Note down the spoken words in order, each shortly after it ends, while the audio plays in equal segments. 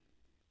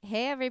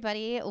Hey,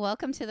 everybody.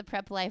 Welcome to the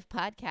Prep Life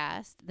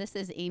Podcast. This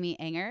is Amy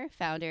Enger,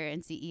 founder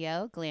and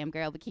CEO, Glam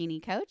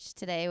Bikini Coach,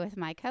 today with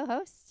my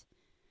co-host.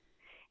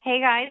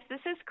 Hey, guys. This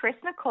is Chris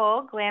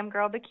Nicole, Glam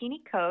Girl Bikini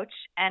Coach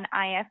and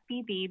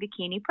IFBB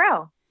Bikini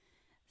Pro.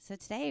 So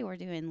today we're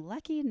doing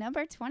lucky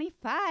number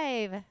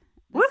 25. This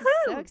Woohoo!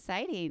 is so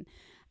exciting.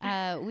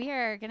 We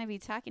are going to be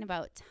talking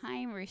about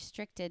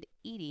time-restricted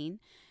eating.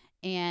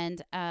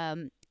 And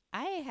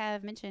I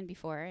have mentioned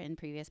before in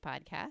previous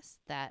podcasts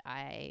that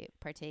I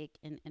partake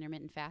in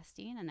intermittent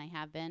fasting, and I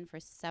have been for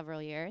several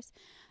years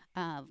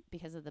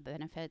because of the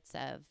benefits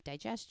of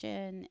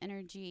digestion,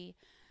 energy,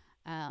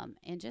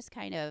 and just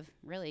kind of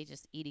really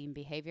just eating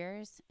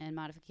behaviors and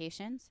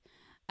modifications.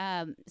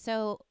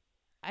 So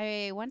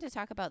I wanted to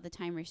talk about the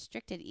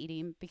time-restricted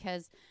eating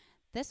because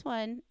this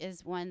one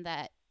is one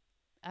that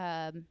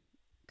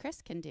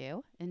Chris can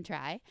do and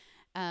try.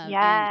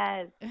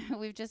 Yes. And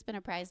we've just been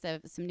apprised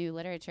of some new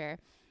literature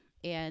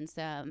and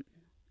some,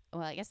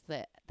 well, I guess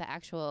the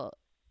actual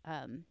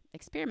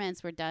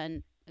experiments were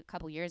done a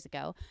couple years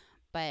ago,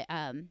 but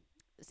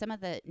some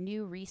of the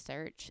new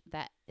research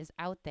that is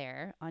out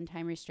there on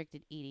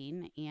time-restricted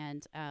eating,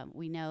 and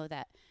we know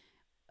that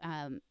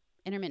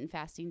intermittent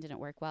fasting didn't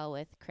work well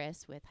with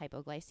Chris with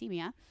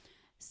hypoglycemia.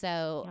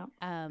 So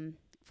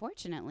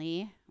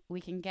fortunately,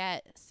 we can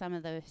get some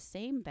of the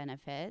same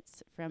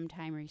benefits from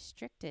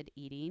time-restricted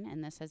eating,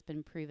 and this has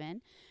been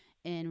proven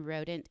in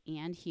rodent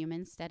and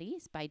human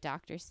studies by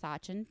Dr.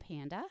 Sachin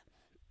Panda.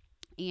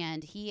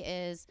 And he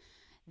is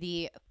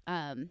the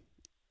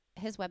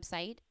his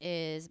website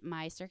is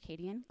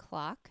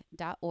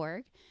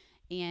mycircadianclock.org,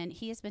 and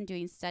he has been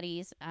doing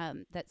studies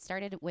that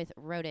started with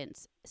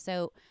rodents.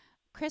 So,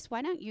 Chris,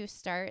 why don't you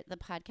start the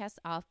podcast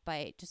off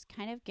by just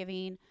kind of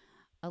giving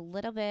a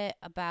little bit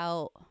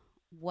about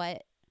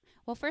what.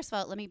 Well, first of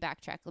all, let me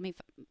backtrack. Let me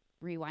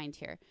rewind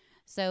here.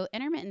 So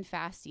intermittent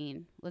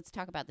fasting, let's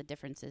talk about the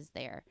differences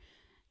there.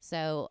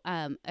 So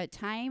a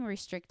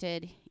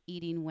time-restricted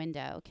eating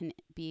window can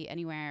be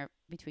anywhere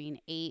between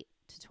 8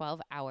 to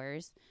 12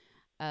 hours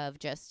of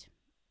just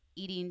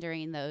eating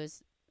during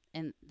those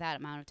and that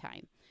amount of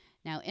time.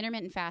 Now,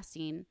 intermittent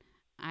fasting,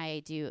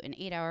 I do an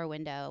 8-hour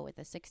window with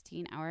a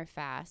 16-hour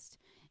fast.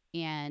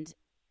 And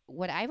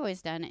what I've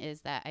always done is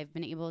that I've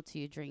been able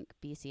to drink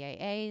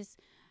BCAAs.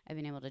 I've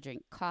been able to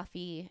drink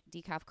coffee,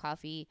 decaf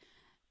coffee,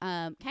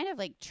 kind of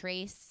like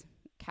trace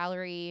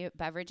calorie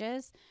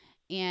beverages.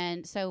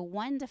 And so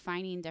one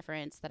defining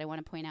difference that I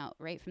want to point out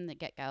right from the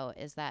get-go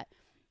is that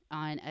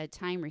on a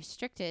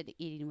time-restricted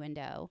eating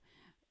window,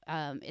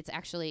 it's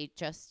actually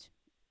just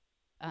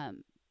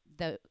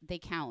they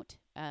count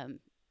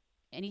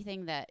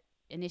anything that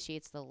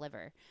initiates the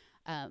liver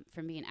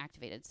from being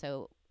activated.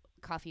 So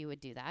coffee would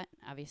do that,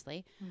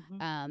 obviously.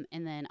 Mm-hmm.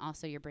 And then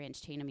also your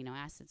branched chain amino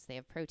acids, they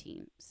have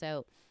protein.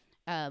 So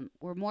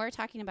we're more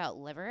talking about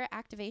liver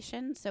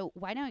activation. So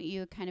why don't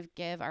you kind of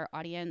give our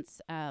audience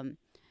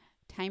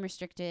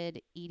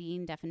time-restricted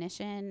eating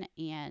definition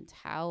and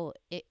how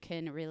it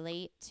can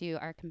relate to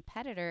our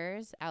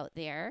competitors out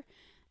there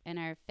and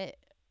our fit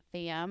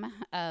fam,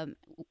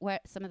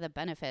 what some of the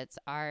benefits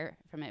are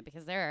from it,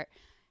 because there are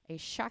a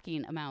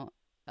shocking amount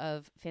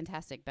of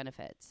fantastic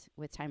benefits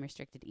with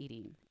time-restricted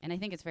eating. And I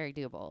think it's very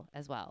doable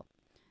as well.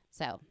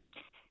 So.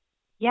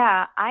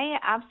 Yeah, I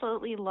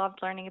absolutely loved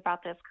learning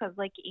about this because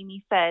like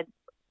Amy said,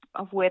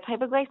 with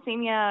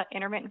hypoglycemia,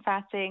 intermittent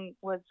fasting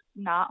was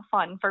not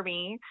fun for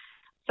me.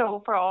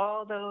 So for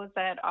all those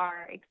that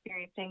are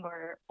experiencing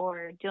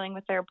or dealing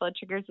with their blood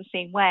sugars the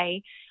same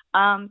way,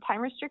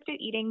 time-restricted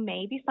eating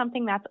may be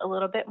something that's a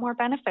little bit more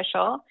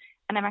beneficial,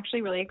 and I'm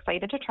actually really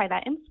excited to try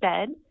that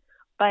instead.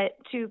 But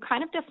to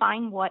kind of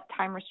define what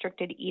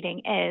time-restricted eating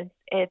is,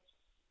 it's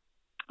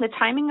the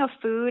timing of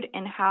food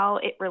and how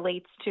it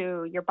relates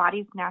to your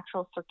body's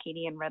natural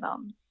circadian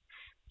rhythms.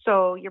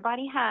 So your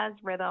body has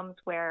rhythms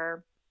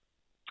where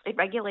it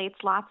regulates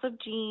lots of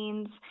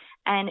genes,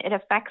 and it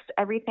affects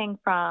everything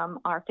from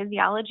our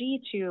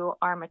physiology to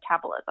our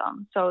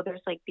metabolism. So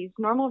there's like these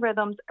normal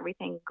rhythms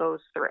everything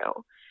goes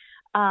through.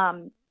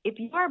 If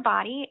your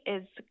body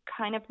is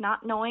kind of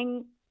not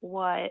knowing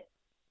what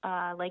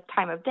like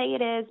time of day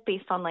it is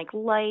based on like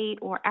light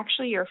or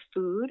actually your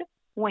food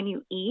when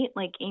you eat,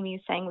 like Amy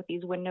was saying with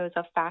these windows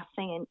of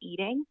fasting and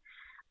eating,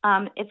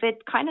 if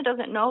it kind of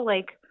doesn't know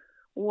like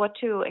what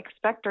to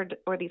expect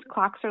or these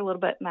clocks are a little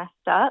bit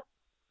messed up,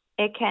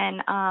 it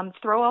can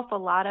throw off a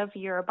lot of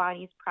your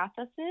body's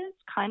processes,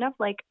 kind of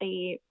like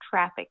a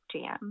traffic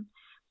jam.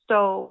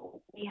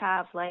 So we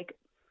have like,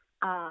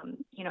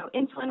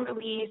 insulin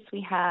release, we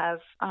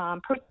have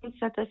protein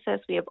synthesis,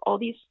 we have all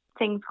these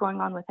things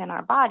going on within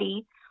our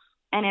body.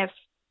 And if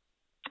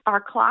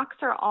our clocks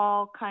are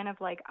all kind of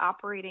like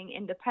operating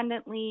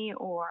independently,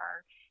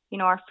 or,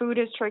 our food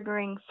is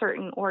triggering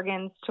certain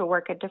organs to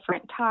work at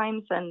different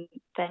times than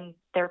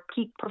their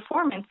peak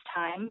performance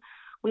time,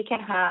 we can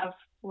have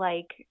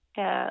like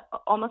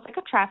almost like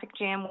a traffic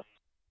jam.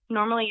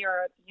 Normally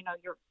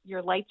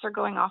your lights are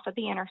going off at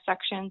the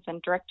intersections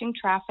and directing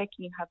traffic,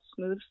 and you have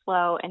smooth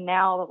flow, and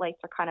now the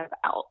lights are kind of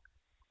out.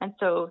 And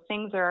so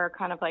things are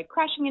kind of like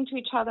crashing into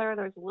each other.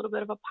 There's a little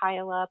bit of a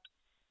pileup,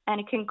 and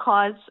it can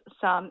cause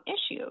some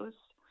issues.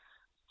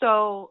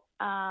 So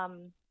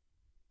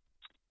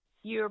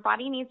your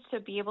body needs to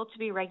be able to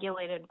be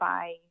regulated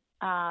by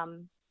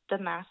the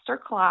master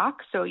clock.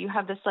 So you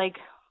have this like,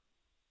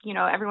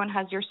 everyone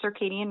has your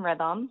circadian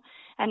rhythm,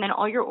 and then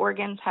all your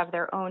organs have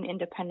their own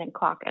independent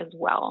clock as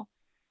well.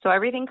 So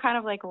everything kind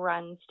of like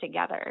runs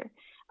together.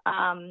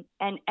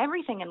 And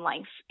everything in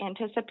life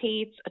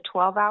anticipates a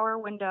 12-hour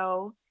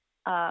window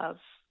of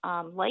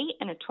light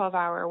and a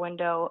 12-hour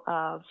window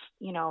of,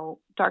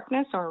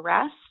 darkness or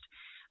rest.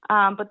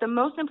 But the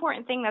most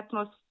important thing that's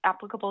most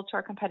applicable to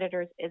our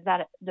competitors is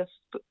that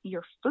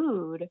your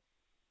food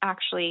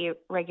actually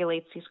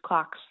regulates these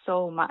clocks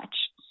so much.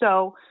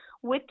 So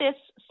with this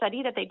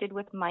study that they did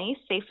with mice,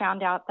 they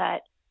found out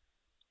that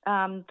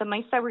the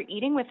mice that were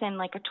eating within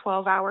like a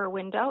 12-hour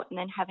window and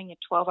then having a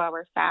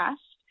 12-hour fast,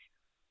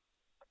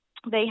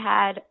 they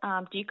had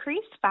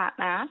decreased fat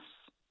mass,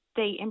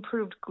 they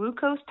improved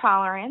glucose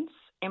tolerance,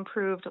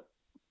 improved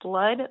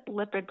blood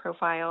lipid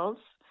profiles,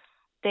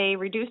 they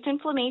reduced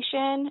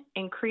inflammation,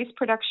 increased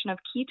production of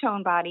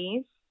ketone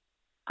bodies,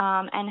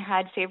 and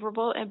had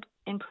favorable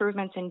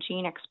improvements in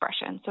gene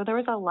expression. So there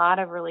was a lot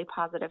of really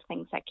positive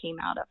things that came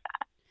out of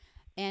that.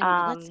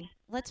 And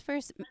let's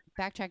first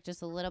backtrack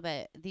just a little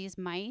bit. These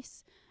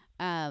mice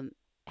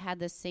had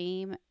the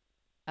same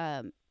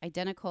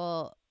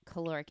identical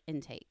caloric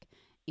intake,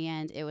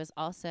 and it was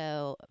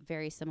also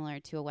very similar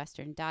to a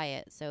Western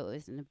diet. So it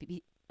was an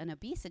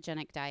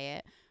obesogenic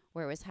diet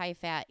where it was high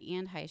fat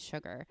and high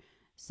sugar.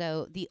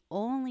 So the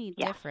only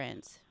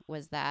difference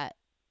was that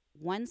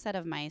one set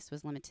of mice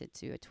was limited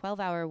to a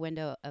 12-hour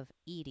window of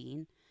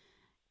eating,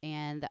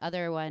 and the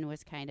other one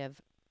was kind of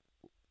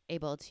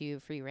able to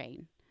free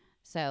reign.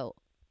 So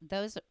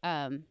those,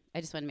 I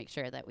just want to make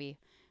sure that we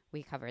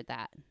covered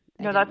that.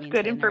 No, that's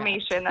good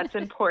information. That's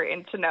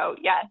important to know.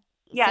 Yes.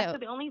 Yeah. So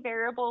the only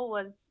variable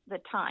was the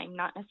time,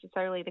 not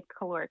necessarily the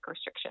caloric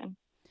restriction.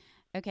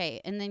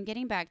 Okay. And then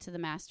getting back to the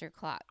master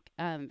clock,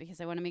 because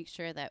I want to make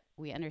sure that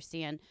we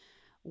understand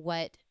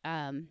what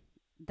how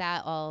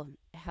that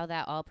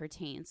all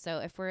pertains. So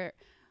if we're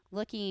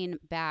looking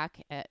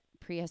back at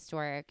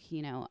prehistoric,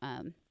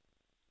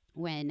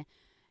 when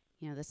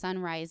the sun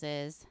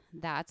rises,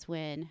 that's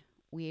when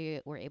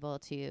we were able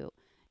to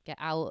get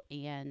out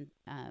and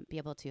be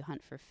able to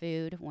hunt for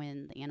food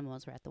when the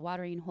animals were at the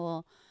watering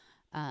hole,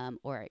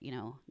 or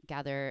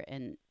gather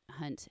and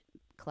hunt,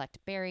 collect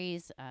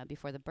berries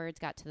before the birds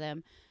got to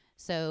them.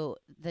 So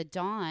the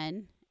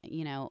dawn,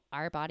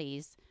 our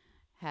bodies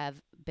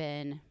have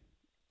been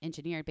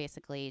engineered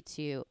basically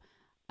to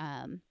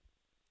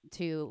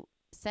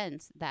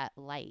sense that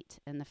light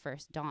in the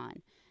first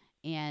dawn,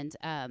 and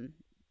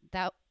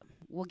that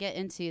we'll get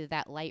into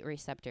that light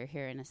receptor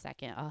here in a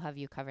second. I'll have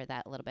you cover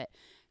that a little bit,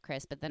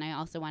 Chris. But then I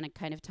also want to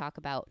kind of talk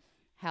about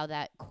how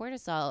that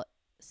cortisol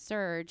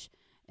surge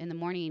in the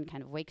morning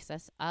kind of wakes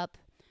us up,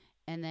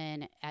 and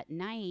then at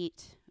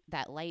night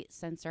that light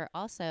sensor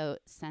also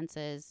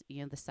senses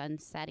the sun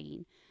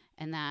setting,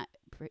 and that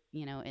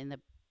in the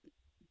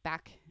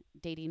back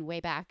dating way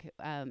back,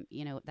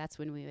 that's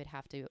when we would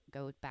have to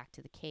go back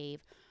to the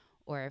cave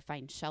or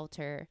find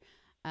shelter.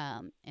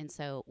 And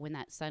so when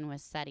that sun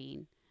was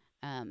setting,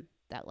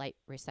 that light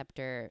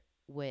receptor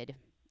would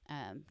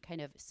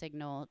kind of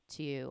signal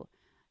to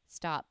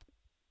stop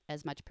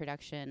as much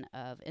production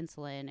of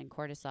insulin and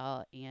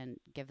cortisol and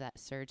give that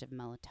surge of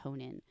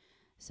melatonin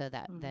so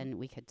that then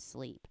we could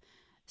sleep.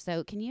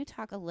 So can you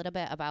talk a little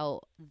bit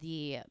about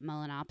the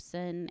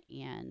melanopsin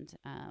and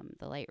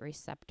the light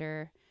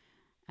receptor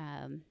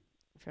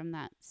from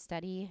that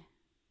study?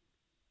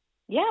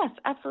 Yes,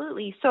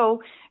 absolutely.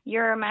 So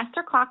your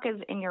master clock is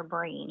in your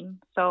brain.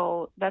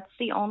 So that's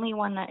the only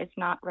one that is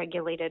not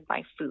regulated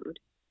by food.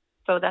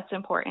 So that's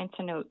important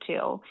to note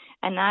too.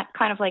 And that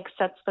kind of like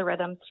sets the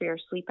rhythms for your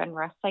sleep and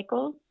rest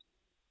cycles.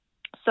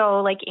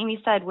 So like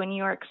Amy said, when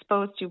you're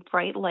exposed to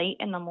bright light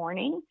in the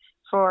morning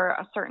for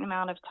a certain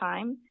amount of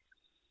time,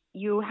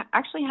 you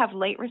actually have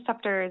light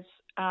receptors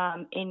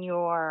in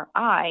your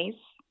eyes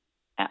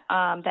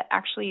that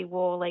actually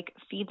will like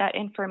feed that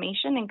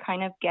information and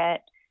kind of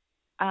get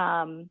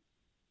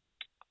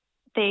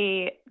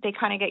they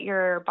kind of get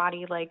your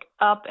body like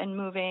up and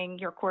moving,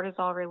 your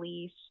cortisol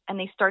release, and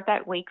they start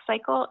that wake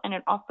cycle, and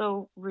it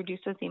also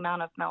reduces the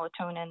amount of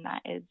melatonin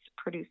that is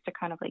produced to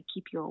kind of like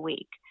keep you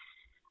awake.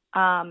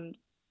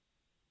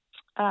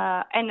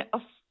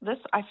 This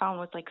I found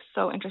was like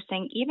so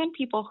interesting. Even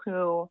people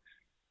who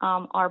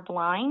are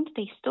blind,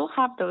 they still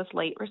have those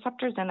light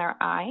receptors in their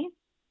eyes.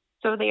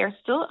 So they are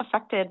still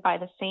affected by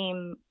the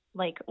same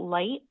like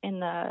light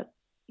in the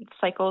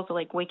cycles of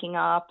like waking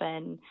up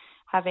and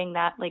having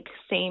that like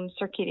same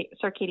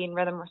circadian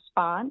rhythm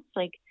response.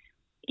 Like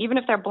even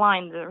if they're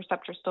blind, the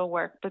receptors still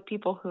work. But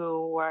people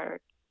who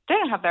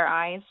didn't have their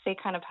eyes, they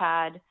kind of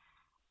had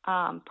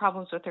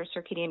problems with their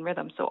circadian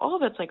rhythm. So all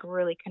of it's like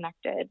really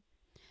connected.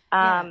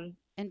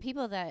 And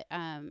people that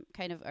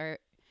kind of are,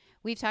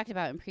 we've talked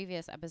about in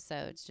previous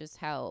episodes just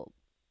how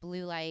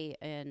blue light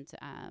and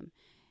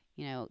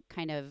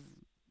kind of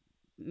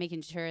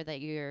making sure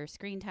that your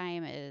screen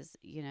time is,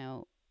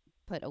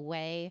 put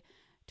away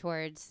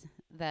towards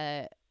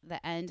the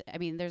end. I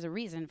mean, there's a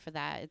reason for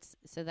that. It's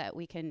so that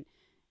we can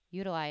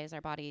utilize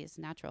our body's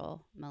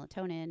natural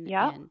melatonin,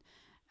 Yep.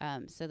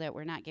 and so that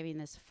we're not giving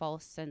this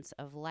false sense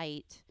of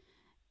light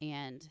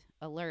and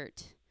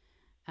alert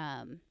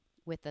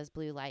with those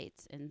blue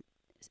lights. And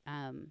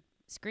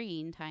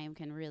screen time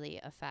can really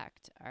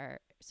affect our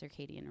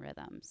circadian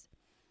rhythms.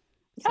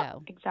 Yep.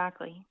 So,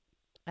 Exactly.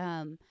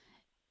 um,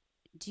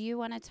 do you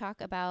want to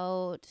talk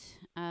about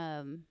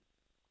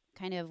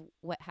kind of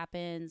what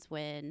happens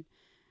when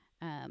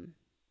um,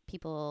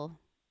 people,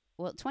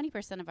 well,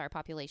 20% of our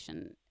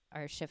population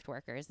are shift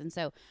workers. And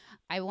so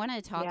I want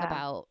to talk Yeah.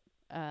 about,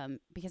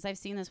 because I've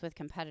seen this with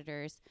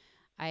competitors,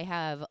 I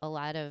have a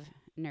lot of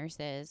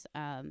nurses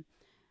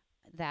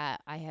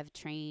that I have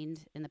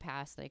trained in the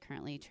past that I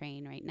currently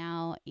train right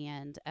now.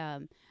 And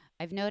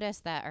I've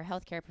noticed that our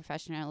healthcare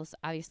professionals,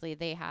 obviously,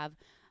 they have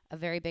a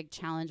very big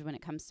challenge when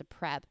it comes to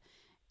prep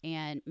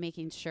and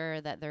making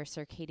sure that their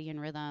circadian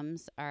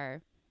rhythms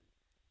are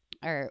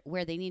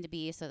where they need to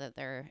be so that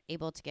they're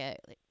able to get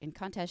in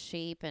contest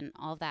shape and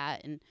all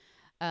that. And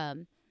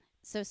um,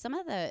 so some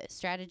of the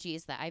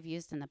strategies that I've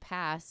used in the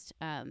past,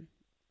 I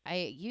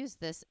use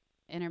this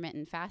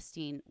intermittent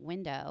fasting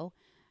window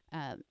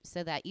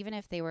so that even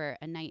if they were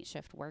a night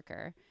shift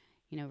worker,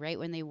 right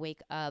when they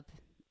wake up,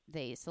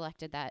 they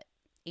selected that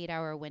 8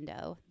 hour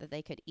window that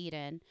they could eat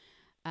in,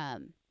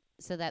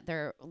 so that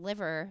their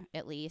liver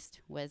at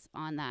least was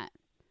on that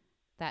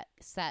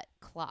set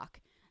clock.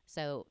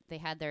 So they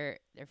had their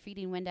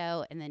feeding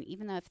window, and then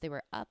even though if they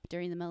were up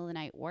during the middle of the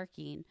night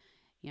working,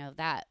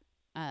 that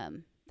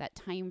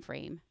time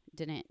frame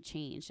didn't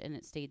change and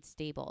it stayed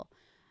stable.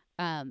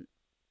 Um,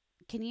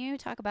 can you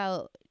talk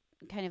about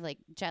kind of like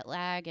jet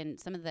lag and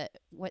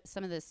what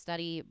some of the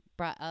study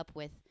brought up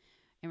with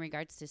in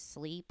regards to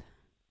sleep?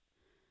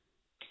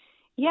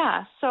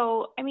 Yeah.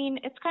 So, I mean,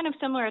 it's kind of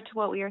similar to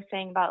what we were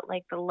saying about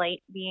like the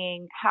light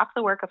being half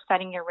the work of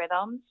setting your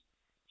rhythms.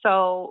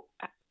 So,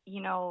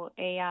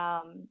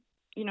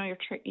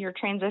 you're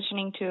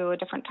transitioning to a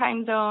different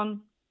time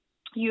zone.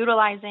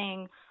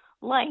 Utilizing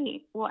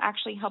light will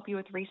actually help you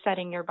with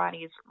resetting your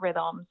body's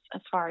rhythms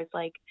as far as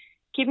like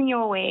keeping you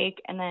awake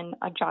and then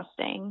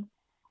adjusting.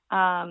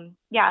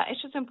 Yeah,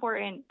 it's just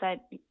important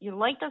that your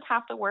light does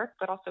have to work,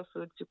 but also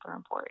food's super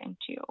important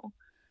too.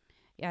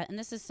 Yeah, and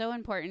this is so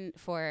important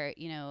for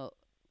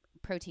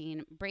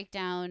protein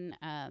breakdown.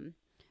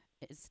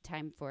 It's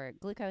time for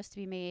glucose to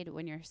be made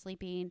when you're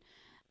sleeping.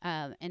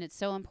 And it's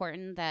so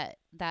important that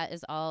that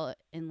is all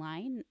in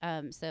line.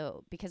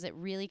 So because it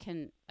really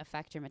can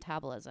affect your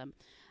metabolism.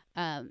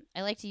 I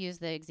like to use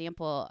the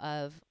example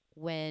of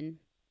when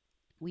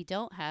we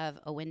don't have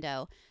a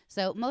window.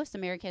 So most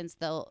Americans,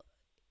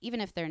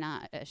 even if they're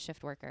not a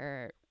shift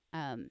worker,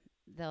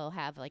 they'll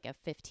have like a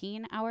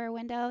 15-hour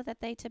window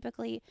that they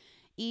typically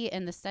eat.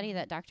 And the study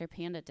that Dr.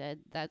 Panda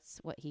did, that's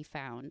what he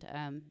found.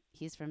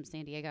 He's from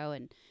San Diego,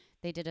 and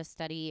they did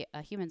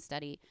a human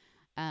study,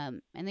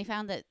 and they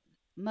found that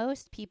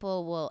most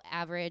people will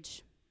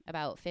average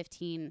about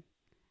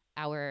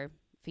 15-hour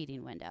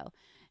feeding window.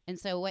 And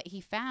so what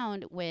he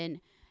found when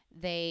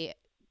they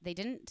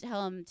didn't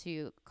tell him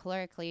to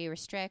calorically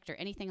restrict or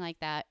anything like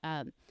that,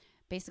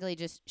 basically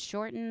just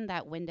shorten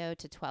that window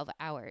to 12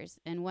 hours.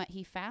 And what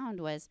he found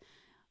was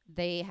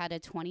they had a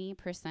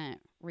 20%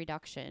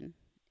 reduction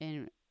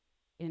in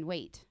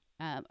weight,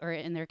 or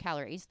in their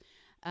calories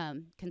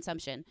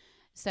consumption.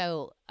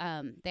 So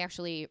they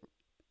actually,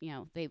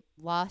 they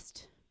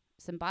lost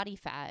some body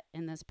fat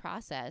in this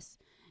process.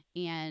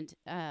 And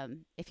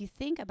if you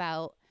think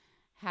about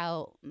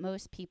how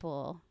most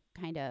people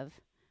kind of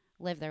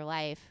live their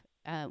life,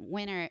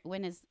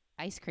 when is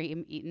ice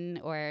cream eaten,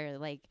 or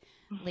like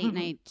late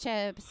night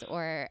chips,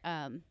 or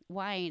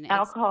wine?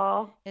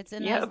 Alcohol. It's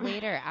in those Yep.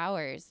 later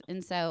hours.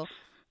 And so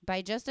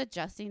by just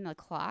adjusting the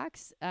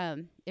clocks,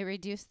 it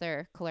reduced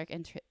their caloric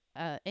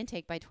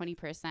intake by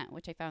 20%,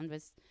 which I found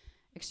was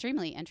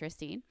extremely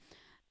interesting.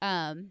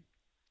 Um,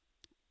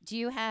 do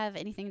you have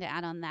anything to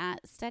add on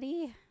that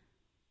study?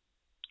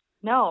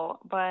 No,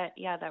 but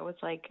yeah, that was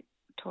like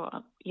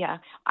 12. Yeah,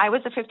 I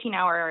was a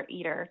 15-hour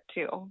eater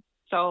too.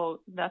 So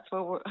that's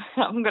what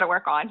I'm going to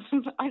work on.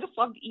 I just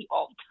love to eat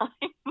all the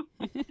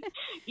time.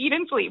 Eat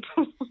and sleep.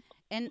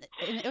 And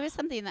it was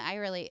something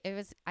that it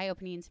was eye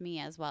opening to me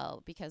as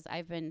well, because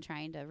I've been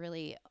trying to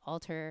really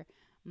alter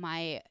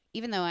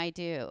even though I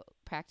do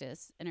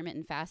practice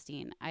intermittent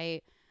fasting,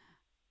 I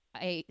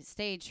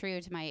stay true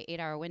to my 8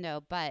 hour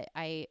window, but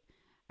I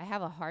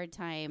have a hard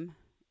time,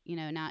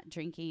 not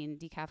drinking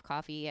decaf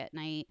coffee at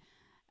night.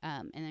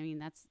 And I mean,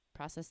 that's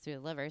processed through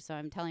the liver. So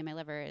I'm telling my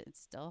liver it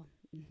still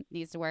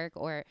needs to work,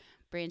 or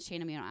branched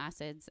chain amino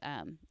acids,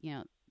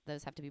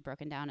 those have to be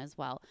broken down as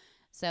well.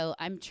 So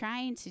I'm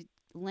trying to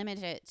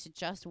limit it to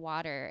just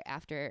water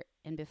after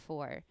and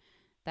before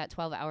that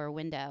 12-hour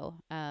window,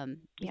 Yeah.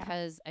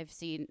 because I've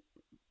seen,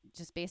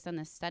 just based on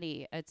this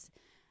study, it's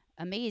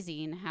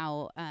amazing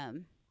how I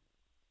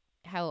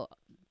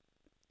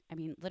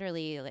mean,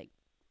 literally, like,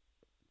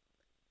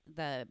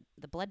 the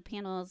blood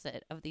panels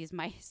of these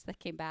mice that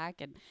came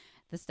back, and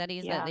the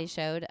studies that Yeah. they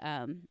showed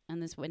on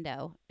this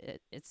window.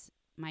 It's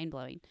mind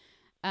blowing.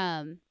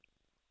 Um,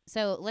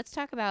 so let's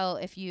talk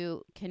about if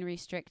you can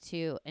restrict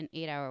to an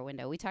 8-hour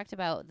window. We talked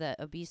about the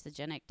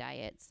obesogenic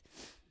diets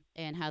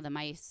and how the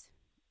mice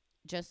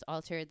just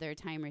altered their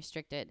time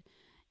restricted.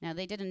 Now,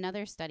 they did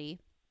another study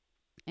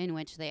in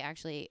which they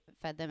actually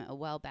fed them a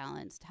well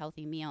balanced,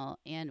 healthy meal.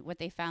 And what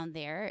they found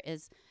there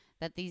is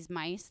that these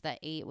mice that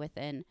ate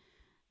within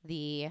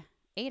the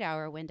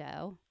 8-hour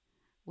window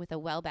with a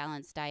well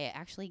balanced diet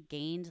actually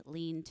gained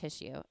lean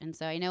tissue. And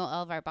so I know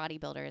all of our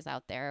bodybuilders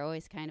out there are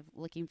always kind of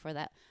looking for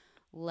that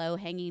low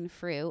hanging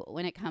fruit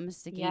when it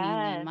comes to gaining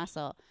lean Yes.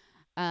 muscle.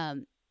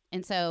 And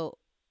so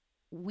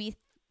we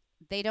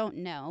they don't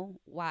know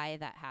why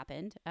that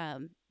happened.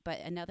 But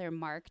another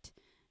marked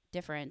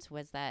difference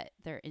was that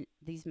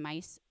these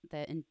mice,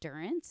 the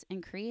endurance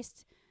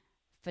increased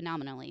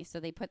phenomenally. So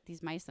they put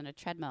these mice on a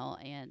treadmill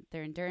and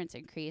their endurance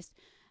increased,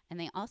 and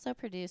they also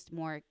produced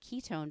more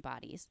ketone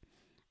bodies.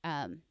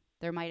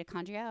 Their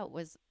mitochondria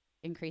was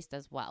increased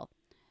as well.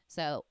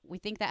 So we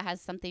think that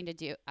has something to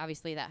do,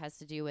 obviously that has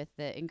to do with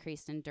the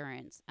increased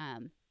endurance.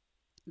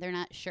 They're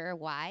not sure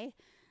why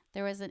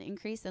there was an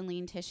increase in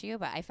lean tissue,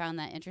 but I found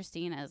that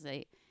interesting as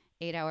a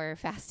 8-hour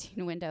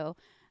fasting window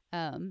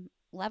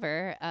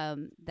lever,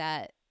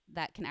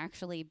 that can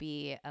actually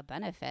be a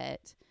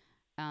benefit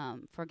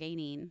for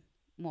gaining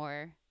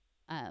more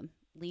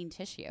lean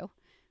tissue,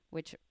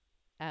 which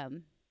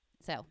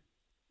so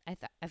I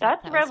thought That's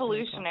that was really cool.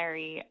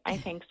 revolutionary. I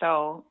think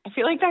so. I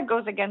feel like that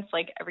goes against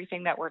like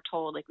everything that we're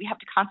told. Like we have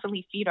to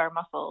constantly feed our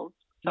muscles.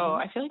 So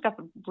I feel like that's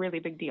a really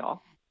big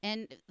deal.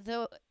 And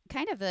the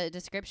kind of the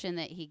description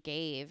that he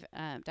gave,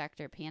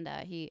 Dr.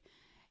 Panda, he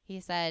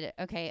said,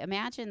 okay,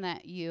 imagine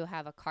that you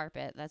have a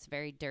carpet that's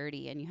very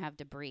dirty and you have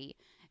debris.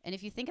 And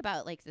if you think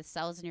about like the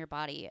cells in your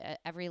body at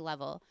every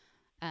level,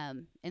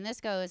 and this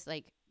goes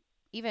like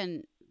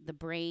even the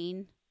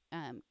brain,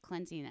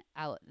 cleansing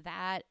out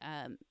that,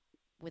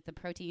 with the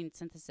protein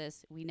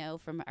synthesis, we know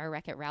from our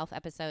Wreck-It Ralph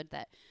episode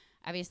that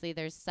obviously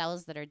there's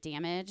cells that are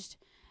damaged,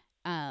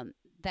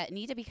 that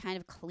need to be kind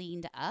of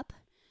cleaned up.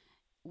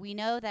 We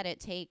know that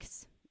it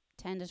takes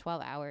 10 to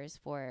 12 hours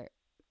for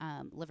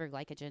liver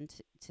glycogen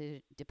to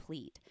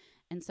deplete.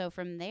 And so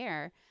from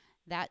there,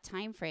 that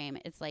time frame,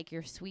 it's like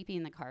you're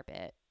sweeping the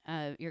carpet.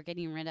 You're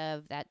getting rid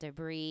of that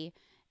debris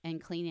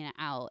and cleaning it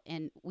out.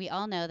 And we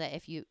all know that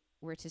if you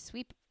were to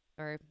sweep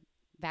or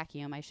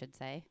vacuum, I should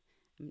say,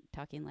 I'm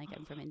talking like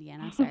I'm from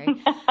Indiana, sorry.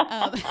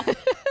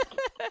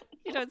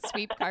 You don't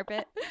sweep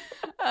carpet.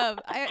 That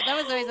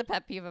was always a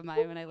pet peeve of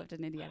mine when I lived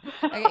in Indiana.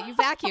 Okay, you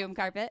vacuum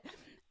carpet.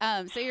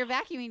 So you're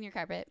vacuuming your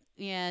carpet,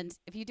 and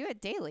if you do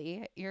it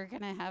daily, you're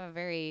going to have a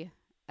very,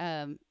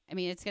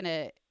 it's going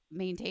to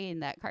maintain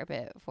that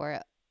carpet for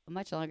a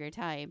much longer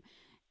time.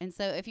 And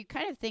so if you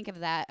kind of think of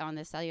that on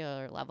the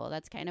cellular level,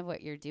 that's kind of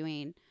what you're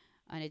doing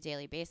on a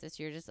daily basis.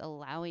 You're just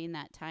allowing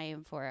that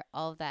time for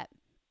all of that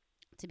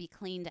to be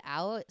cleaned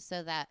out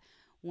so that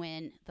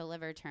when the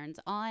liver turns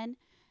on,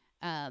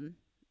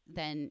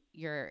 then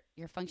you're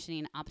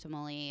functioning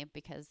optimally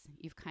because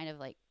you've kind of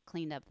like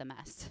cleaned up the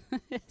mess,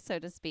 so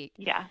to speak.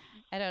 Yeah.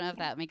 I don't know if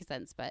that makes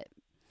sense, but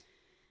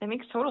it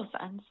makes total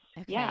sense.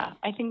 Okay. Yeah,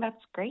 I think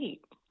that's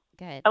great.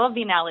 Good. I love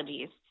the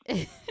analogies.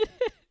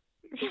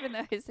 Even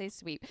though I say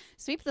sweep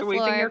the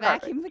floor,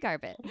 vacuum the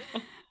carpet.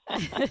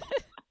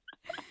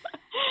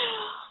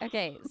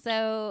 Okay,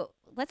 so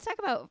let's talk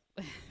about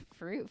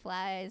fruit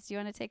flies. Do you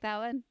want to take that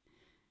one?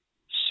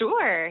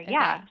 Sure. Okay.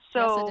 Yeah. So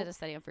I also did a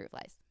study on fruit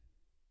flies.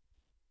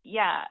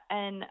 Yeah,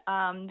 and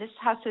this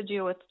has to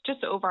do with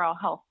just overall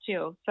health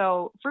too.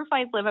 So fruit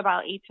flies live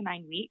about 8 to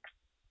 9 weeks,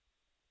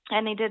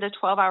 and they did a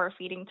 12-hour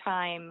feeding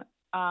time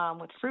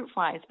with fruit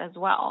flies as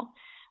well.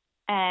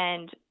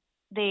 And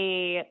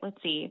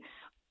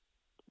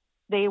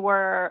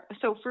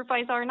so fruit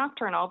flies are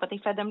nocturnal, but they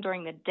fed them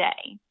during the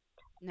day.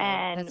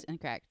 No, that's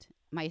incorrect.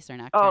 Mice are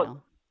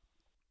nocturnal.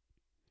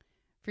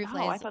 Fruit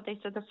flies. I thought they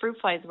said the fruit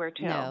flies were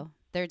too. No,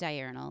 they're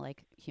diurnal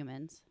like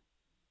humans.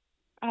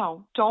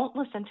 Oh, don't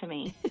listen to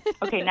me.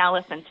 Okay, now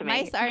listen to me.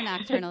 Mice are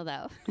nocturnal,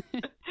 though.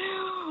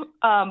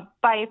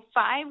 By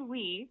 5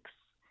 weeks,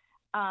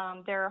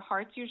 their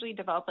hearts usually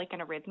develop like an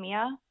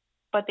arrhythmia,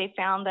 but they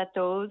found that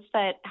those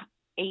that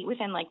ate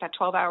within like that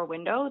 12-hour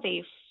window,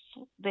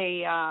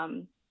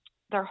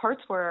 their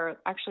hearts were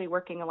actually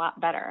working a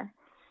lot better,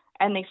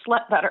 and they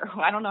slept better.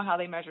 I don't know how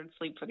they measured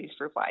sleep for these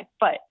fruit flies,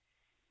 but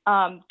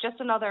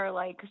just another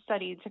like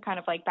study to kind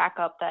of like back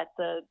up that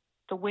the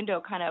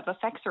window kind of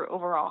affects your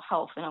overall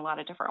health in a lot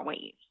of different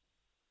ways.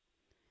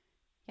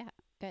 Yeah,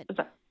 good.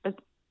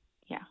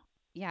 Yeah.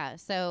 Yeah,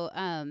 so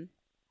I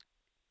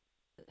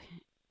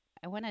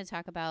want to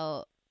talk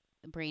about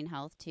brain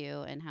health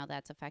too and how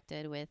that's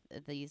affected with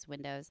these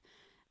windows.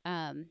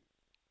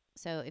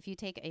 So if you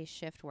take a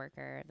shift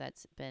worker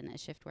that's been a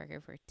shift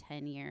worker for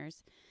 10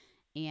 years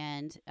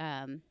and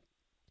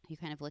you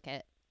kind of look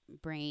at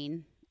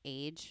brain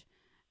age,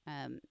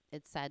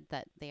 it's said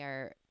that they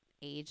are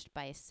aged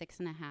by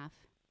 6.5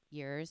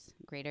 years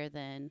greater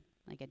than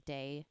like a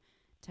day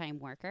nighttime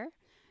worker.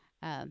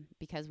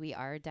 Because we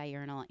are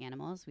diurnal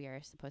animals, we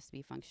are supposed to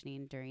be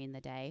functioning during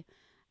the day.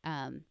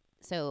 Um,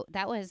 so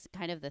that was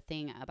kind of the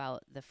thing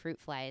about the fruit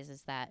flies,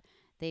 is that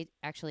they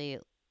actually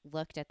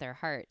looked at their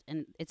heart,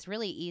 and it's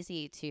really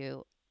easy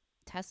to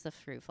test the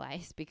fruit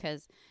flies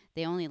because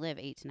they only live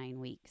 8 to 9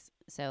 weeks.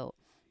 So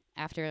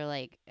after,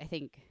 like, I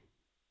think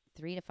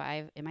 3 to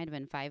 5, it might have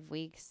been 5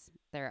 weeks,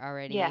 they're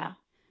already Yeah.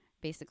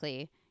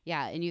 basically,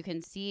 yeah. And you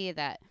can see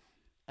that,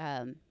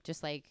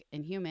 just like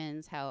in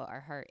humans, how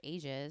our heart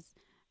ages,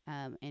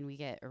 and we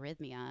get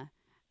arrhythmia.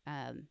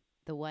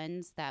 The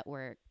ones that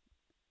were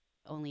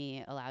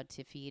only allowed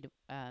to feed,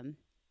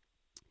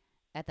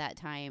 at that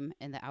time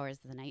in the hours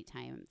of the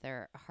nighttime,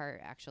 their heart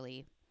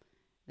actually,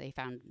 they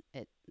found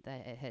it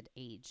that it had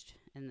aged,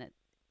 and that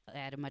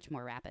at a much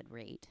more rapid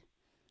rate.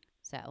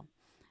 So,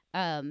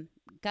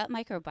 gut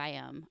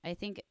microbiome. I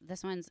think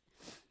this one's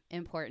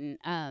important.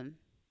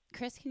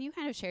 Chris, can you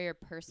kind of share your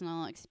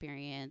personal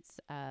experience,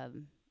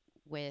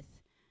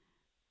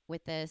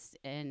 with this,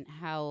 and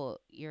how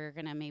you're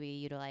gonna maybe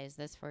utilize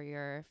this for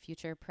your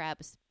future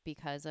preps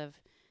because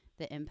of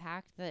the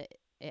impact that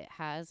it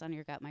has on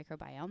your gut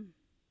microbiome?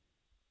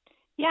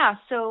 Yeah,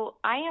 so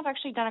I have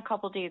actually done a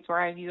couple days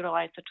where I've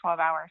utilized the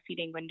 12-hour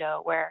feeding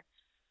window where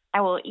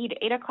I will eat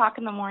 8 o'clock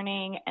in the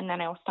morning and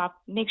then I will stop,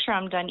 make sure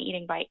I'm done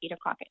eating by 8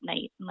 o'clock at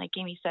night. And like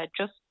Amy said,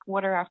 just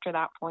water after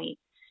that point.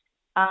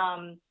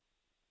 Um,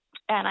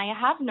 and I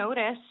have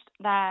noticed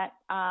that,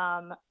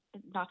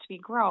 not to be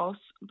gross,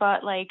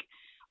 but like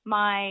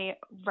my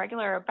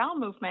regular bowel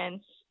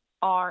movements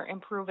are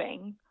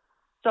improving.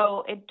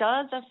 So it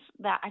does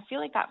that. I feel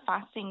like that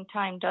fasting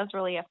time does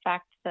really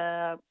affect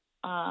the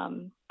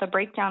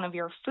breakdown of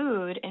your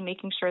food and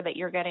making sure that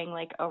you're getting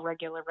like a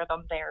regular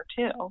rhythm there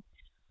too.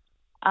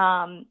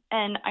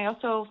 And I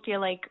also feel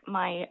like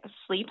my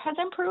sleep has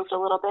improved a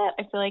little bit.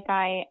 I feel like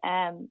I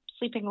am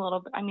sleeping a little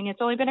bit. I mean,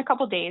 it's only been a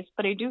couple days,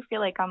 but I do feel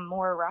like I'm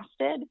more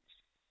rested,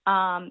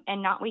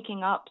 and not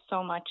waking up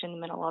so much in the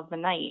middle of the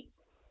night.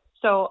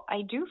 So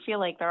I do feel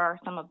like there are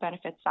some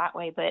benefits that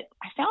way, but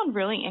I found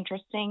really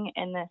interesting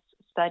in this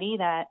study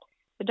that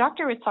the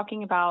doctor was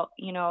talking about,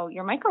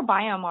 your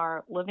microbiome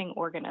are living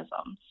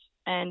organisms.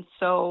 And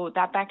so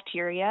that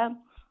bacteria,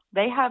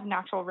 they have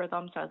natural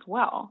rhythms as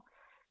well.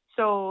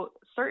 So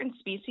certain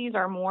species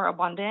are more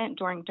abundant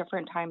during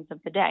different times of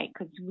the day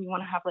because we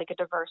want to have like a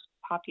diverse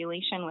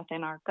population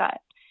within our gut.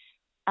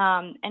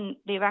 And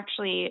they've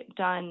actually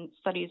done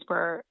studies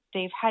where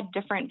they've had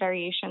different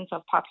variations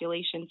of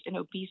populations in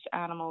obese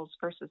animals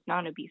versus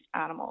non-obese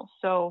animals.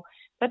 So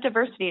that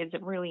diversity is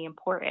really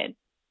important.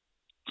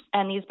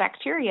 And these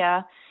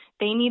bacteria,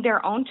 they need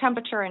their own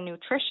temperature and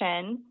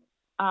nutrition,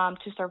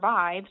 to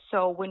survive.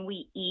 So when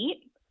we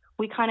eat,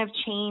 we kind of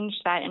change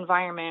that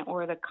environment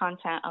or the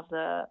content of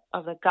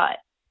the gut.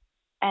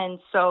 And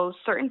so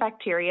certain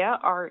bacteria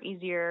are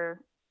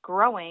easier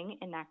growing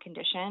in that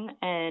condition,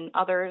 and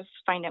others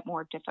find it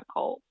more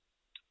difficult.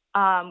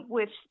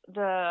 With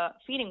the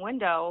feeding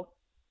window,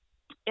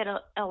 it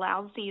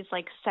allows these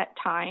like set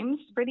times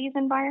for these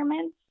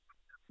environments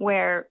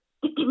where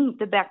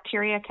the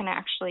bacteria can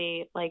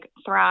actually like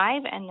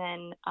thrive, and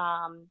then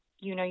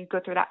you go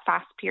through that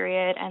fast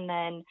period, and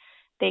then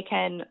they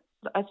can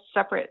a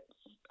separate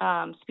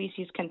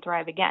species can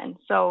thrive again.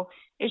 So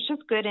it's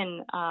just good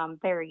in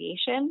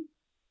variation.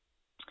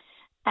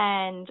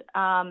 And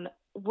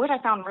what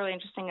I found really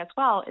interesting as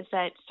well is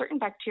that certain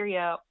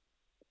bacteria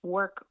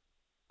work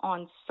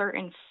on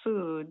certain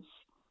foods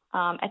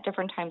at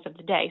different times of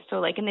the day. So,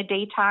 like in the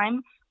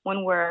daytime,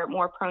 when we're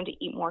more prone to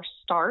eat more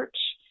starch,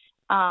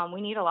 we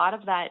need a lot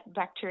of that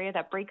bacteria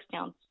that breaks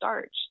down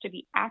starch to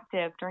be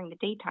active during the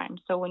daytime.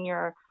 So, when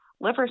your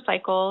liver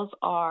cycles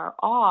are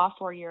off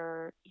or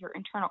your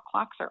internal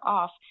clocks are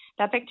off,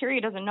 that bacteria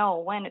doesn't know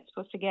when it's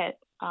supposed to get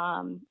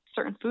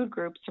certain food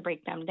groups to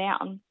break them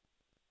down.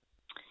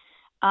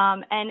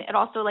 And it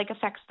also like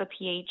affects the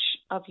pH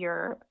of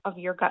your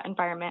gut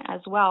environment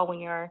as well when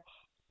you're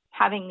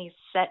having these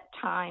set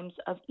times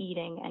of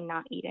eating and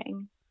not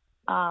eating.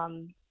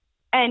 And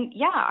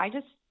yeah, I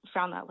just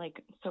found that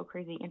like so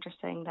crazy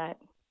interesting that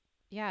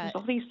Yeah, there's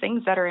all these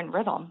things that are in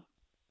rhythm.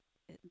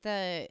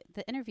 the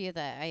interview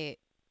that I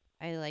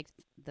liked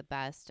the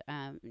best.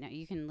 Now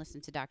you can listen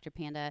to Dr.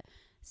 Panda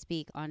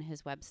speak on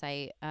his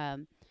website,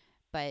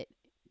 but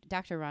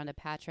Dr. Rhonda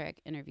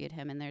Patrick interviewed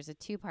him, and there's a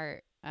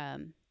two-part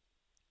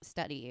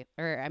study,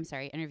 or I'm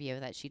sorry, interview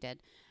that she did,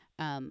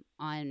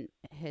 on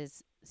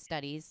his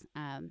studies.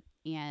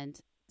 And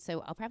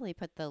so I'll probably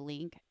put the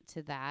link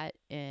to that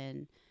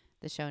in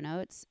the show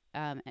notes,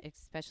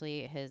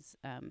 especially his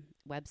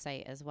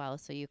website as well,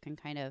 so you can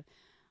kind of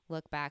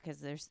look back,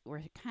 as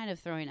we're kind of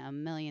throwing a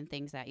million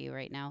things at you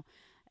right now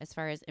as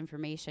far as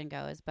information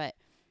goes. But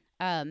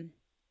um,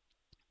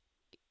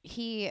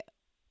 he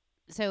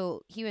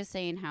he was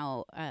saying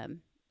how,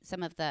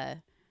 some of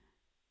the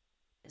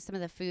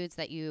foods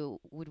that you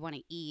would want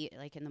to eat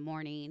like in the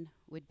morning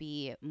would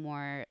be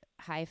more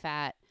high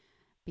fat,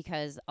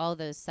 because all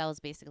those cells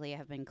basically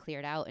have been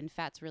cleared out, and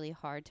fat's really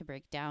hard to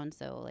break down.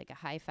 So like a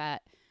high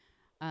fat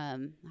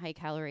high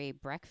calorie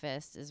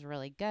breakfast is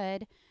really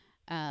good.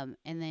 And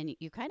then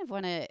you kind of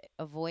want to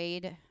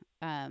avoid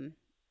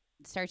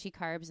starchy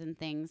carbs and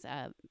things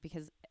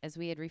because, as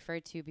we had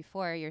referred to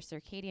before, your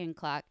circadian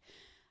clock,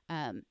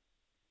 um,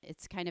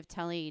 it's kind of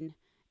telling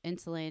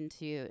insulin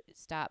to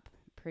stop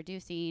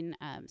producing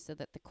so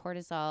that the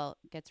cortisol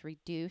gets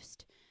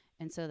reduced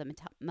and so the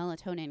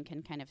melatonin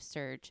can kind of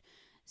surge.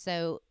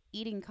 So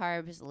eating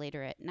carbs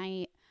later at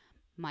night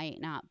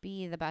might not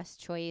be the best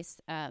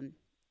choice.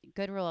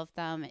 Good rule of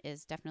thumb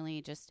is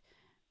definitely just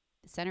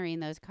centering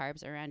those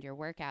carbs around your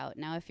workout.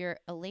 Now, if you're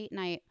a late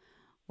night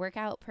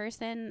workout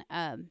person,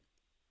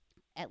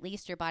 at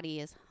least your body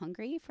is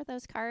hungry for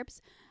those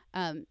carbs.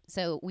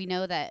 So we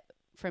know that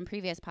from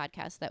previous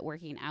podcasts that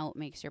working out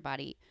makes your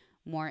body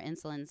more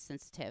insulin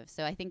sensitive.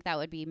 So I think that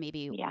would be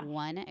maybe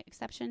one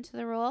exception to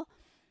the rule.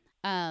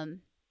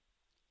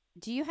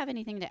 Do you have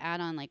anything to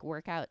add on like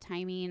workout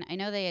timing? I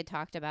know they had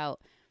talked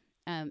about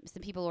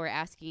some people were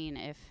asking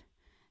if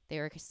they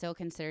were still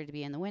considered to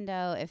be in the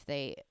window if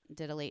they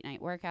did a late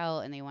night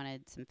workout and they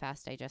wanted some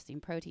fast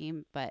digesting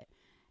protein. But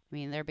I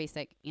mean, their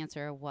basic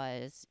answer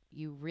was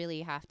you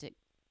really have to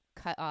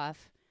cut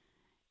off.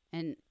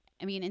 And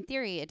I mean, in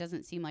theory, it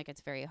doesn't seem like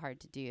it's very hard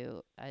to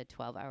do a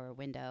 12-hour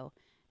window.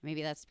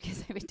 Maybe that's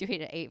because I've been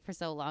doing it at 8 for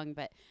so long,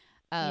 but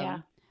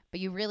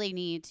you really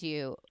need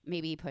to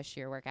maybe push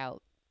your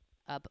workout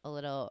up a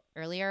little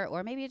earlier,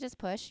 or maybe just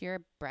push your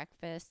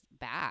breakfast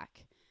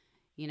back.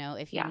 You know,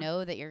 if you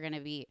know that you're going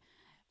to be,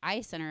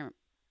 I center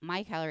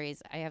my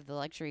calories. I have the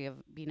luxury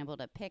of being able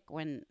to pick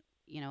when,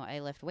 you know, I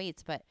lift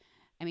weights, but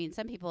I mean,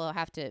 some people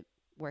have to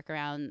work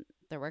around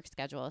their work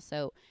schedule.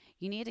 So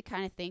you need to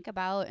kind of think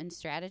about and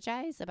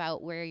strategize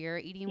about where your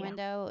eating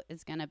window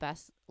is going to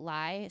best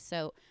lie.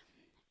 So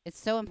it's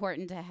so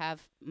important to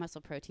have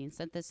muscle protein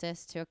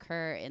synthesis to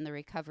occur in the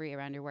recovery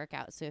around your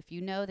workout. So if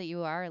you know that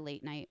you are a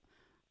late night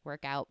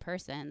workout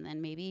person,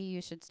 then maybe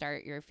you should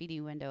start your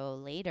feeding window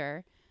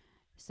later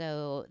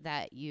so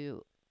that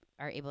you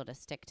are able to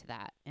stick to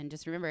that. And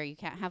just remember, you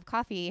can't have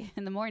coffee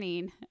in the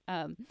morning.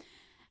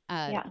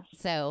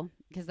 So,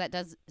 because that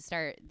does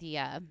start the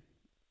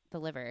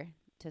liver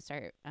to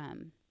start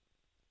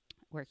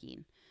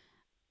working.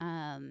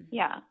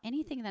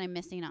 Anything that I'm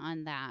missing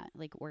on that,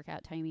 like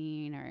workout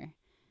timing or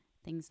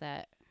things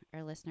that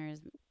our listeners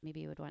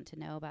maybe would want to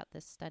know about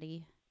this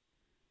study?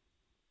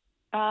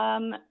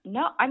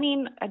 No, I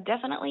mean,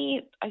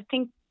 definitely, I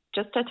think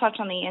just to touch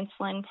on the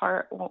insulin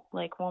part,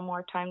 like one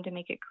more time to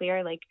make it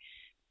clear, like,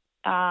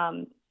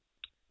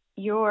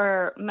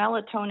 your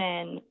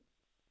melatonin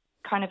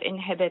kind of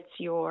inhibits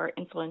your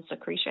insulin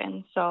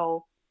secretion.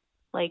 So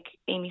like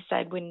Amy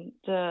said, when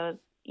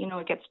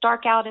it gets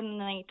dark out in the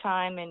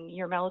nighttime and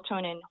your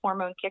melatonin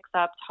hormone kicks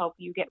up to help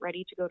you get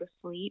ready to go to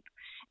sleep,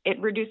 it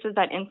reduces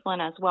that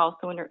insulin as well.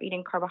 So when you're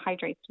eating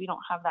carbohydrates, we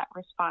don't have that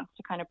response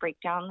to kind of break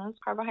down those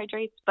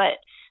carbohydrates. But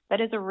that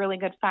is a really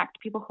good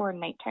fact. People who are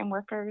nighttime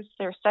workers,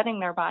 they're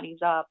setting their bodies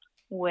up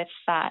with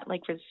that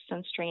like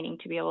resistance training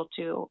to be able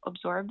to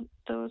absorb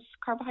those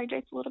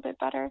carbohydrates a little bit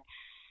better.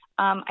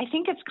 I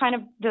think it's kind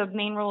of the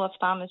main rule of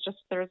thumb is just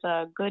there's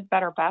a good,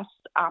 better, best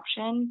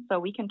option. So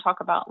we can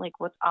talk about like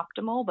what's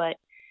optimal, but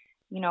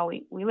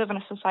we live in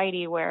a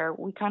society where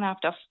we kind of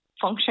have to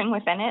function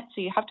within it.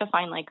 So you have to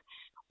find like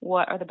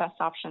what are the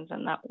best options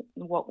and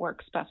what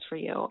works best for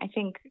you. I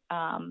think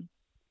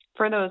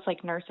for those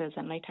like nurses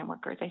and nighttime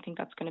workers, I think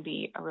that's going to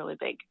be a really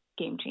big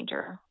game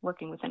changer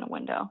working within a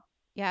window.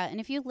 Yeah,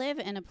 and if you live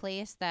in a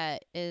place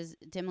that is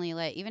dimly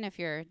lit, even if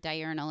you're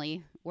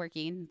diurnally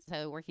working,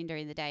 so working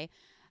during the day,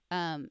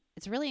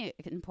 it's really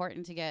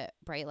important to get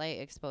bright light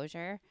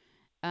exposure.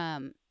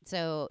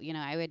 So,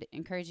 I would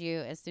encourage you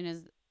as soon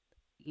as,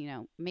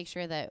 make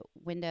sure that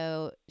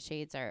window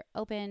shades are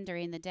open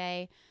during the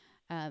day.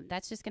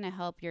 That's just going to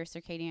help your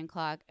circadian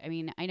clock. I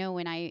mean, I know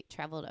when I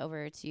traveled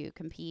over to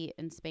compete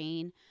in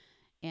Spain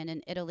and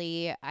in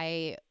Italy,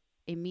 I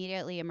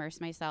immediately immersed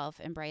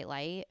myself in bright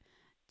light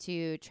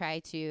to try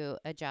to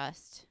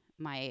adjust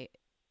my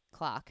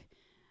clock.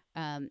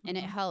 And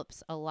it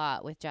helps a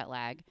lot with jet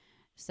lag.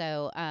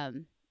 So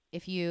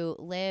if you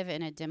live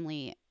in a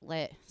dimly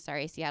lit,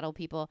 Seattle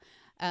people,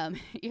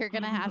 you're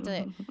going to have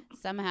to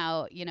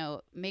somehow,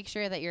 make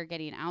sure that you're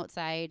getting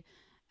outside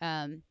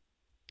and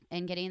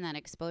getting that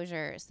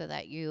exposure so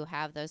that you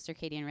have those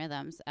circadian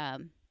rhythms.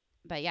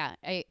 But yeah,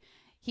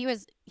 he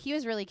was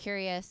really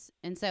curious.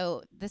 And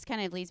so this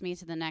kind of leads me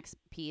to the next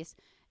piece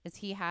is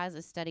he has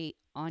a study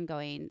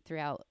ongoing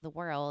throughout the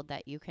world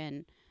that you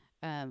can,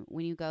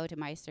 when you go to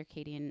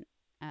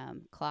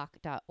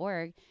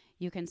mycircadianclock.org,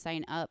 you can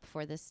sign up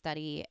for this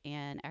study.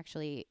 And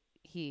actually,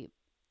 he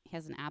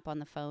has an app on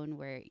the phone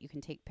where you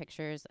can take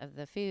pictures of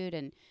the food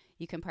and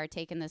you can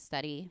partake in this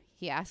study.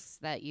 He asks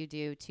that you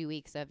do 2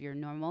 weeks of your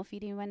normal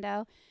feeding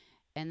window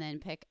and then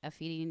pick a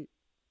feeding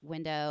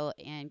window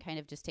and kind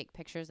of just take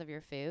pictures of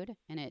your food,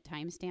 and it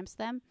timestamps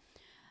them.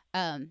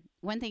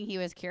 One thing he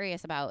was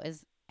curious about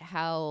is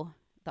how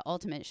the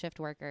ultimate shift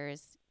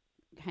workers,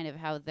 kind of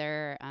how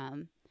their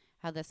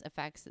how this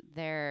affects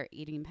their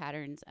eating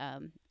patterns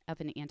up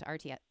in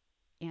Antarctica.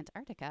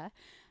 Antarctica.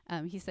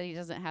 He said he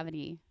doesn't have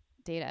any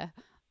data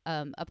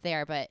up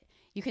there, but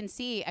you can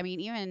see, I mean,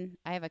 even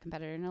I have a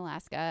competitor in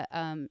Alaska.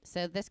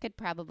 So this could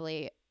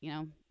probably,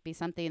 be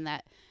something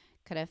that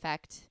could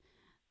affect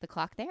the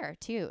clock there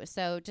too.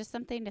 So just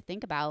something to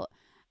think about.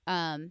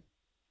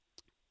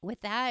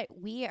 With that,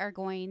 we are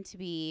going to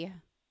be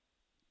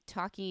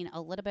talking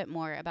a little bit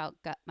more about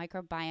gut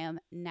microbiome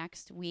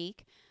next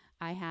week.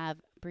 I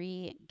have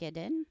Bree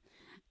Giddon.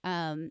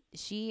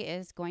 She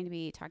is going to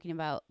be talking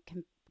about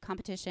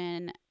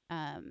competition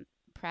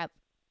prep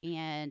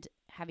and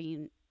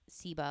having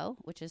SIBO,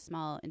 which is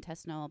small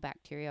intestinal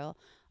bacterial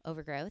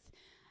overgrowth,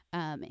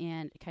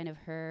 and kind of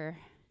her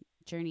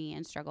journey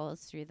and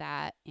struggles through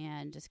that,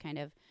 and just kind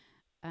of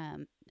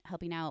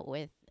helping out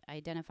with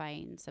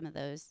identifying some of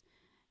those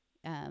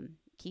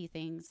key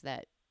things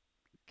that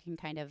can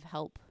kind of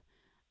help.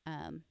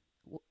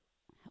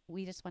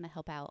 We just want to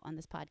help out on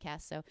this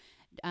podcast. So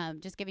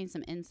just giving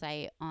some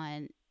insight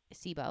on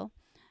SIBO.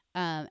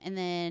 And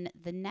then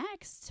the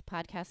next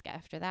podcast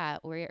after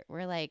that, we're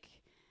like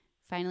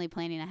finally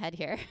planning ahead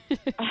here,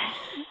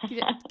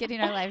 getting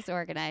our lives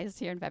organized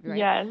here in February.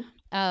 Yes.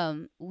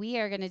 We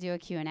are going to do a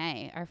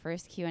Q&A, our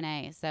first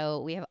Q&A.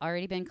 So we have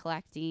already been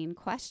collecting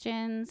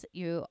questions.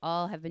 You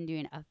all have been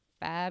doing a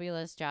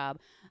fabulous job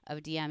of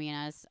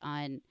DMing us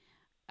on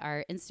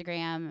our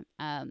Instagram.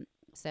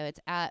 So it's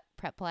at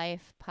Prep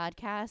Life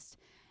Podcast.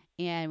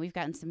 And we've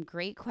gotten some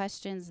great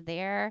questions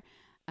there.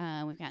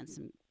 We've gotten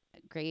some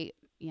great,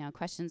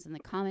 questions in the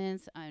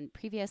comments on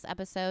previous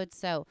episodes.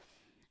 So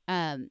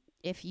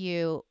if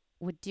you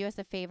would do us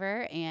a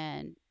favor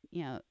and,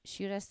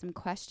 shoot us some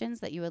questions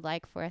that you would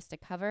like for us to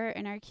cover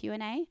in our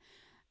Q&A,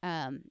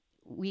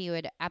 we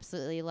would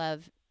absolutely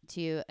love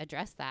to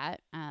address that.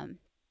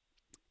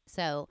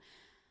 So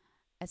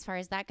as far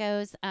as that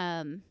goes,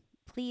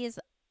 please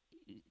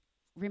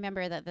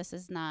remember that this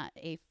is not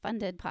a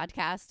funded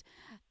podcast.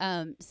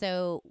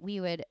 So we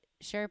would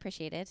sure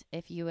appreciate it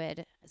if you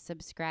would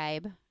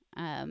subscribe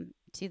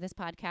to this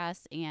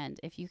podcast. And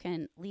if you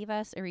can leave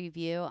us a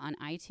review on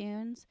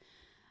iTunes,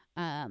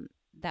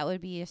 that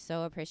would be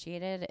so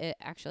appreciated. It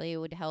actually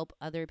would help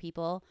other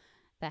people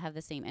that have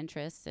the same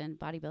interests in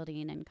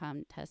bodybuilding and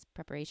contest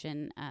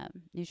preparation,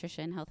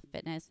 nutrition, health, and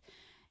fitness.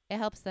 It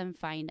helps them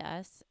find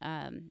us.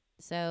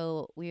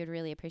 So we would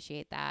really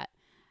appreciate that.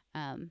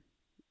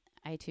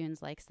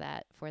 iTunes likes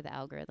that for the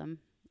algorithm,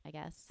 I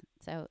guess.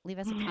 So leave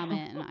us a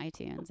comment on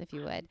iTunes if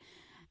you would.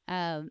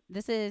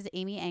 This is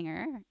Amy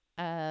Anger,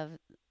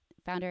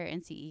 founder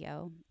and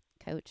CEO,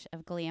 coach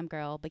of Glam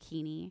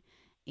Bikini,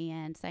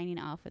 and signing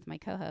off with my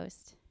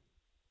co-host.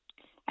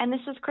 And this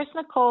is Chris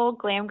Nicole,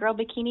 Glam Girl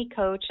Bikini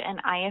Coach and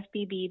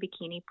IFBB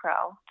Bikini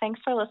Pro. Thanks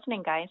for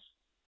listening, guys.